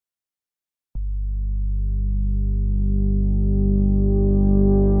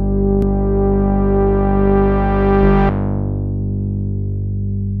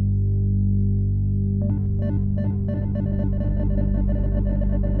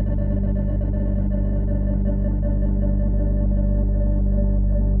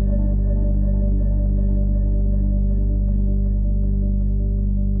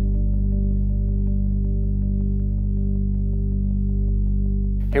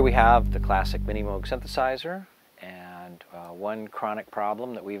Here we have the classic Mini Moog synthesizer, and one chronic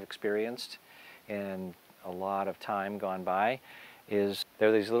problem that we've experienced in a lot of time gone by is there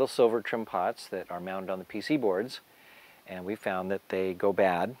are these little silver trim pots that are mounted on the PC boards, and we found that they go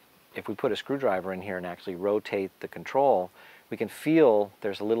bad. If we put a screwdriver in here and actually rotate the control, we can feel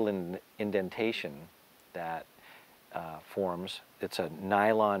there's a little indentation that forms. It's a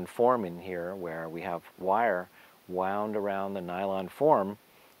nylon form in here where we have wire wound around the nylon form,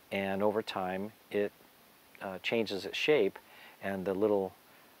 and over time it changes its shape, and the little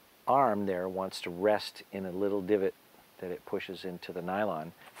arm there wants to rest in a little divot that it pushes into the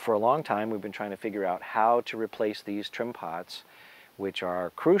nylon. For a long time we've been trying to figure out how to replace these trim pots, which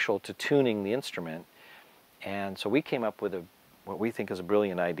are crucial to tuning the instrument, and so we came up with what we think is a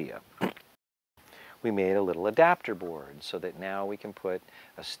brilliant idea. We made a little adapter board so that now we can put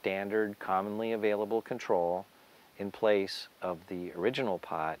a standard commonly available control in place of the original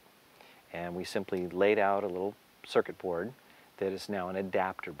pot, and we simply laid out a little circuit board that is now an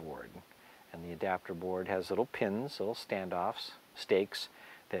adapter board. And the adapter board has little pins, little standoffs, stakes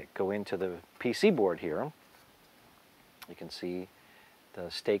that go into the PC board here. You can see the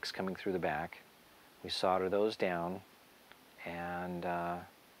stakes coming through the back. We solder those down, and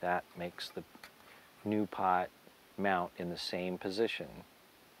that makes the new pot mount in the same position.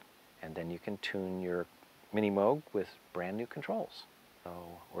 And then you can tune your Mini Moog with brand new controls. So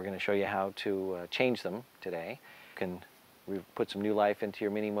we're going to show you how to change them today. We've put some new life into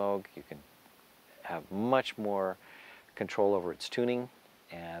your Mini Moog. You can have much more control over its tuning,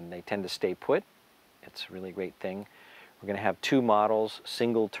 and they tend to stay put. It's a really great thing. We're going to have two models,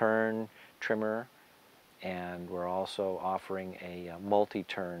 single turn trimmer, and we're also offering a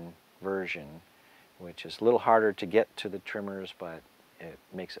multi-turn version, which is a little harder to get to the trimmers, but it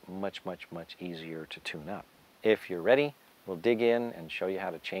makes it much easier to tune up. If you're ready, we'll dig in and show you how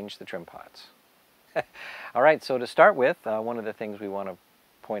to change the trim pots. All right, so to start with, one of the things we want to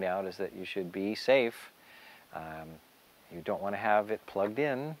point out is that you should be safe. You don't want to have it plugged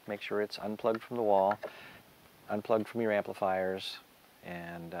in. Make sure it's unplugged from the wall, unplugged from your amplifiers,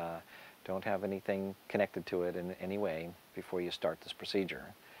 and don't have anything connected to it in any way before you start this procedure.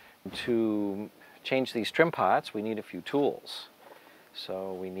 To change these trim pots, we need a few tools.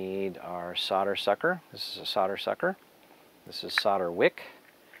 So we need our solder sucker. This is a solder sucker. This is solder wick,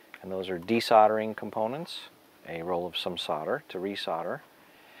 and those are desoldering components, a roll of some solder to resolder.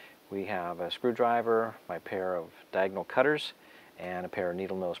 We have a screwdriver, my pair of diagonal cutters, and a pair of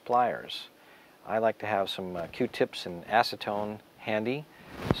needle nose pliers. I like to have some Q-tips and acetone handy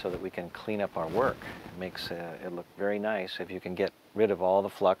so that we can clean up our work. It makes it look very nice if you can get rid of all the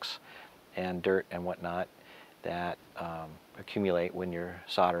flux and dirt and whatnot that accumulate when you're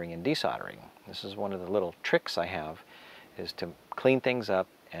soldering and desoldering. This is one of the little tricks I have, is to clean things up,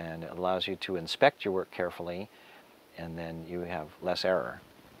 and it allows you to inspect your work carefully, and then you have less error.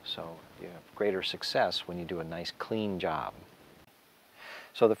 So you have greater success when you do a nice clean job.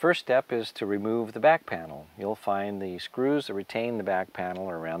 So the first step is to remove the back panel. You'll find the screws that retain the back panel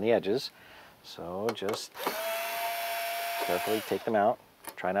are around the edges. So just carefully take them out.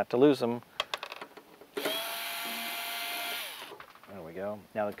 Try not to lose them. There we go.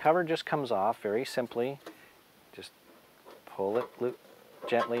 Now the cover just comes off very simply. Just pull it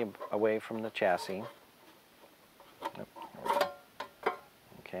gently away from the chassis.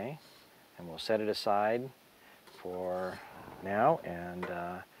 Okay, and we'll set it aside for now, and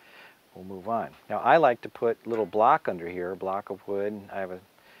we'll move on. Now I like to put a little block under here, a block of wood. I have a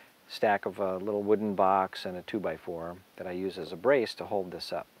stack of a little wooden box and a 2x4 that I use as a brace to hold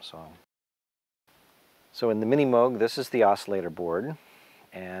this up. So in the Mini Moog, this is the oscillator board,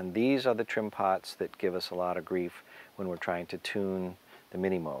 and these are the trim pots that give us a lot of grief when we're trying to tune the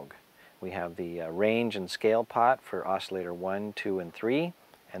Mini Moog. We have the range and scale pot for oscillator 1, 2, and 3,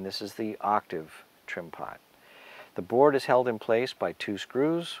 and this is the octave trim pot. The board is held in place by two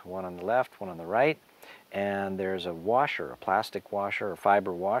screws, one on the left, one on the right, and there's a washer, a plastic washer or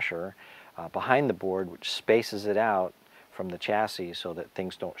fiber washer behind the board, which spaces it out from the chassis so that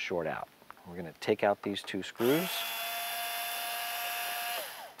things don't short out. We're going to take out these two screws.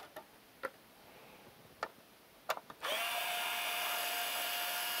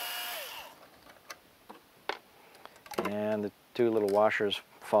 And the two little washers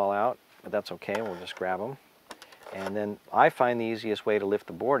fall out, but that's okay, we'll just grab them. And then I find the easiest way to lift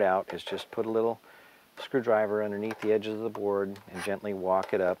the board out is just put a little screwdriver underneath the edges of the board and gently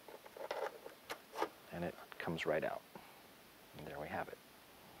walk it up, and it comes right out. And there we have it.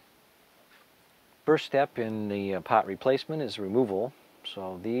 First step in the pot replacement is removal.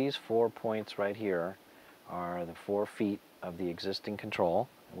 So these 4 points right here are the 4 feet of the existing control,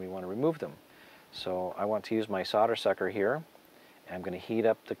 and we want to remove them. So I want to use my solder sucker here. I'm going to heat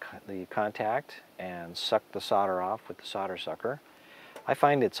up the contact and suck the solder off with the solder sucker. I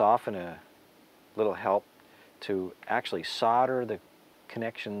find it's often a little help to actually solder the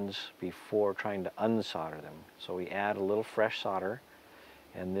connections before trying to unsolder them. So we add a little fresh solder,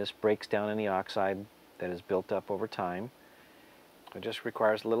 and this breaks down any oxide that is built up over time. It just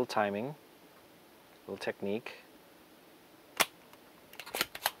requires a little timing, a little technique,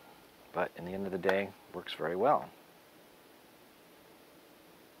 but in the end of the day, works very well.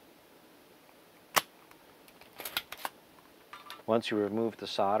 Once you remove the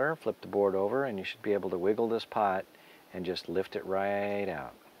solder, flip the board over, and you should be able to wiggle this pot and just lift it right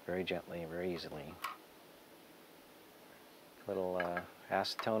out, very gently, very easily. Little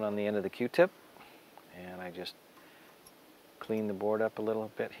acetone on the end of the Q-tip, and I just clean the board up a little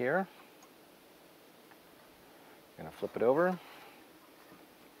bit here. I'm going to flip it over,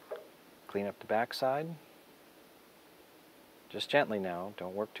 clean up the back side. Just gently now,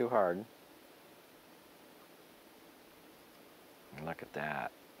 don't work too hard. And look at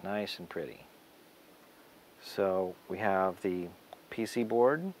that, nice and pretty. So we have the PC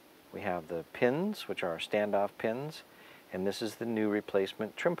board, we have the pins, which are standoff pins, and this is the new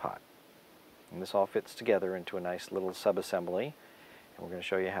replacement trim pot. And this all fits together into a nice little sub-assembly, and we're going to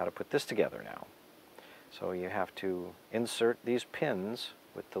show you how to put this together now. So you have to insert these pins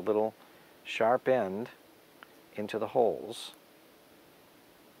with the little sharp end into the holes.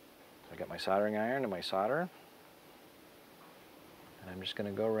 So I got my soldering iron and my solder. And I'm just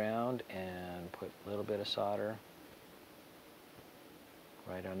going to go around and put a little bit of solder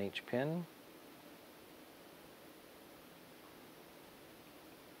right on each pin.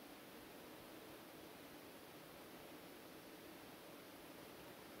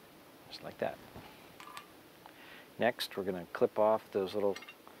 Just like that. Next, we're going to clip off those little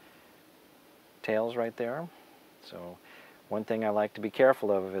tails right there. So one thing I like to be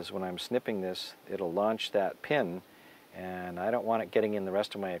careful of is when I'm snipping this, it'll launch that pin, and I don't want it getting in the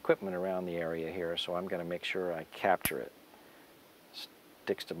rest of my equipment around the area here, so I'm going to make sure I capture it.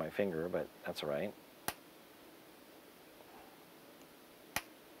 Sticks to my finger, but that's all right.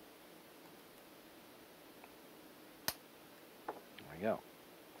 There we go.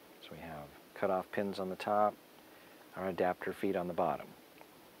 So we have cut off pins on the top, our adapter feet on the bottom.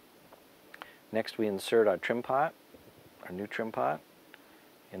 Next we insert our trim pot, our new trim pot,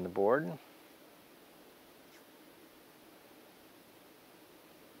 in the board.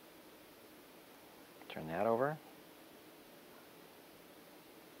 Turn that over.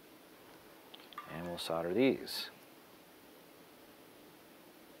 And we'll solder these.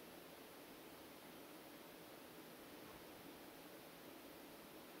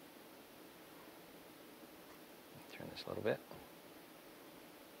 Turn this a little bit.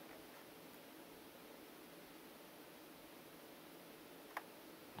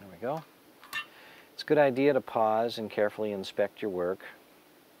 There we go. It's a good idea to pause and carefully inspect your work.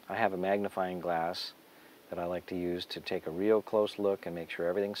 I have a magnifying glass that I like to use to take a real close look and make sure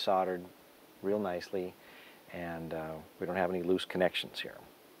everything's soldered real nicely and we don't have any loose connections here.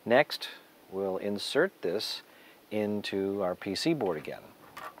 Next, we'll insert this into our PC board again.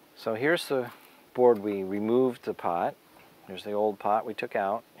 So here's the board we removed the pot. Here's the old pot we took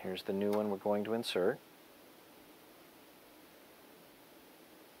out. Here's the new one we're going to insert.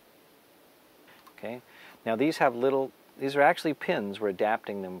 Okay. Now these are actually pins. We're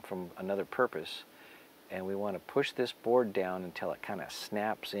adapting them from another purpose. And we want to push this board down until it kind of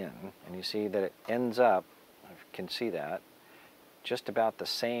snaps in. And you see that it ends up, if you can see that, just about the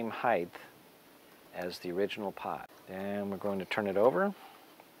same height as the original pot. And we're going to turn it over,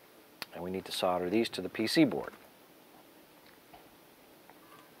 and we need to solder these to the PC board.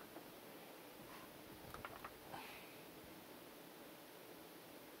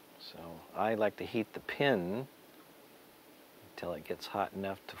 So I like to heat the pin until it gets hot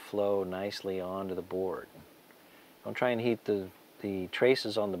enough to flow nicely onto the board. Don't try and heat the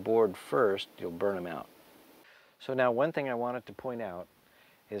traces on the board first, you'll burn them out. So now one thing I wanted to point out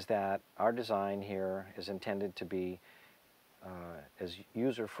is that our design here is intended to be as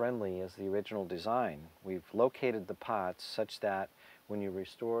user-friendly as the original design. We've located the pots such that when you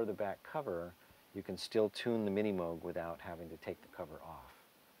restore the back cover, you can still tune the Mini Moog without having to take the cover off.